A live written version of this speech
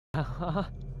So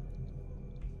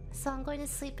I'm going to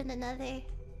sleep in the Nether.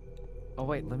 Oh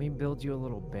wait, let me build you a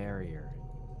little barrier.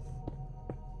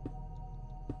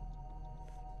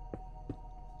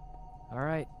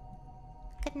 Alright.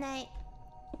 Good night.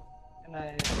 Good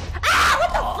night. Ah!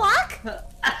 What the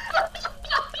fuck?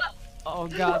 Oh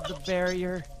god, the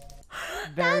barrier.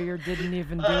 Barrier didn't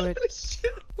even do it.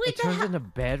 Wait, It turns into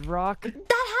bedrock. that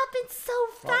happened so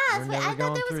Well, fast. we're Wait, never I thought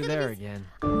going there was through gonna there be... again.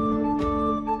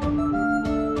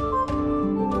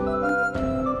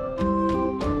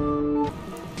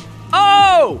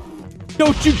 Oh!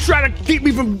 Don't you try to keep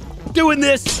me from doing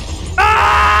this!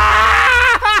 Ah!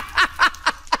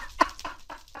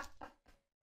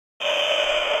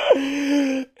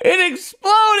 It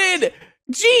exploded!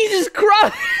 Jesus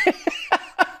Christ!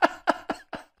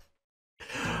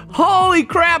 Holy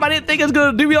crap! I didn't think it was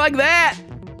gonna do me like that.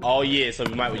 Oh yeah, so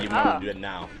we might do that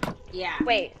now. Yeah.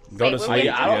 Wait. Go to wait,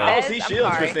 sleep. I don't see I'm shields,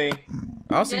 sorry. Christine.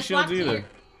 I don't see Just shields walk either. here.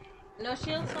 No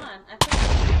shields on. I think.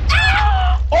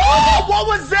 Oh, what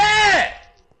was that?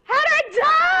 How did I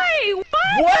die?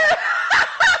 What? What?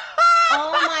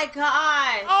 Oh my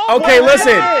god. Okay,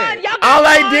 listen. All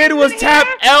I did was tap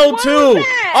L2.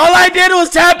 All I did was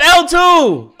tap L2.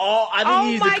 Oh, I think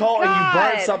you used the call and you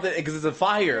burned God. something because it's a Your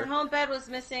fire. home bed was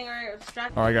missing or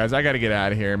obstructed. All right, guys, I gotta get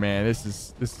out of here, man. This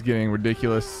is getting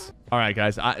ridiculous. All right,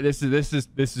 guys, this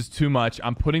is too much.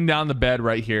 I'm putting down the bed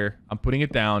right here. I'm putting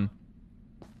it down.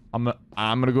 I'm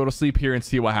gonna go to sleep here and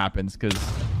see what happens. Cause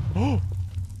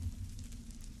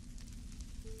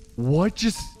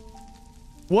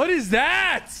what is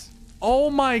that? Oh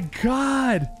my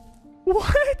god!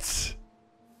 What?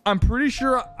 I'm pretty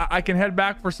sure I can head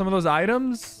back for some of those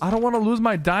items. I don't want to lose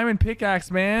my diamond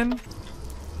pickaxe, man.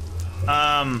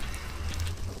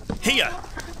 Here.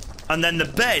 And then the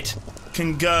bed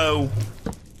can go...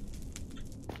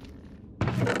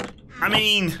 I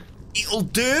mean, it'll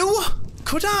do.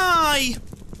 Could I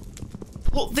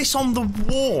put this on the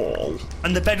wall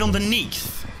and the bed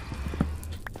underneath?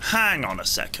 Hang on a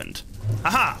second.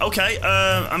 Aha, okay.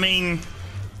 I mean,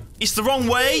 it's the wrong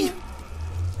way.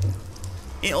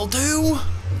 It'll do.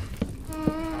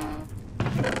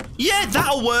 Yeah,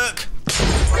 that'll work.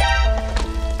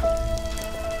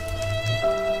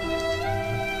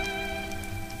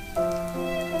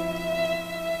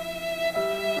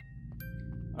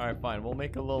 Alright, fine. We'll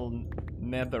make a little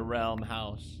Nether realm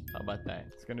house. How about that?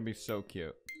 It's gonna be so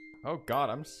cute. Oh god,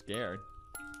 I'm scared.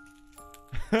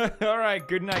 Alright,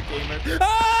 good night, gamer.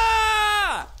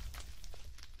 Ah!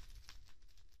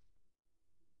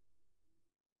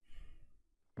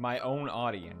 My own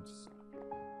audience.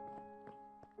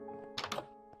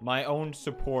 My own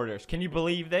supporters. Can you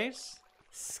believe this?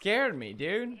 Scared me,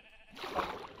 dude.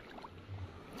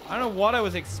 I don't know what I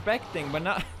was expecting, but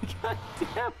not... God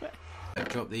damn it.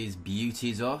 Drop these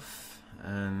beauties off,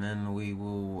 and then we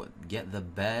will get the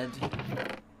bed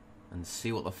and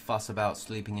see what the fuss about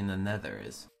sleeping in the Nether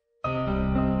is.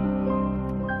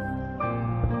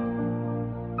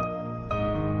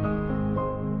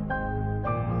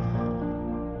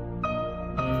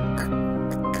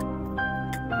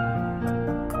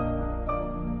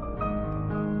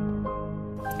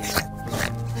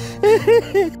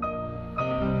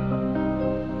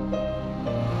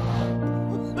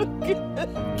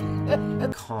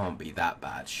 Can't be that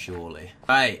bad, surely.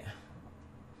 Right.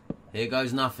 Here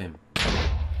goes nothing.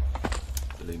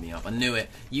 Blew me up. I knew it.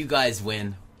 You guys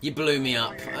win. You blew me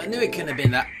up. I knew it couldn't have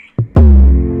been that.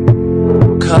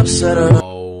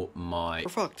 Oh my. We're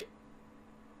fucked.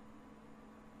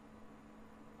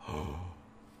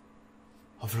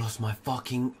 I've lost my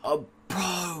fucking...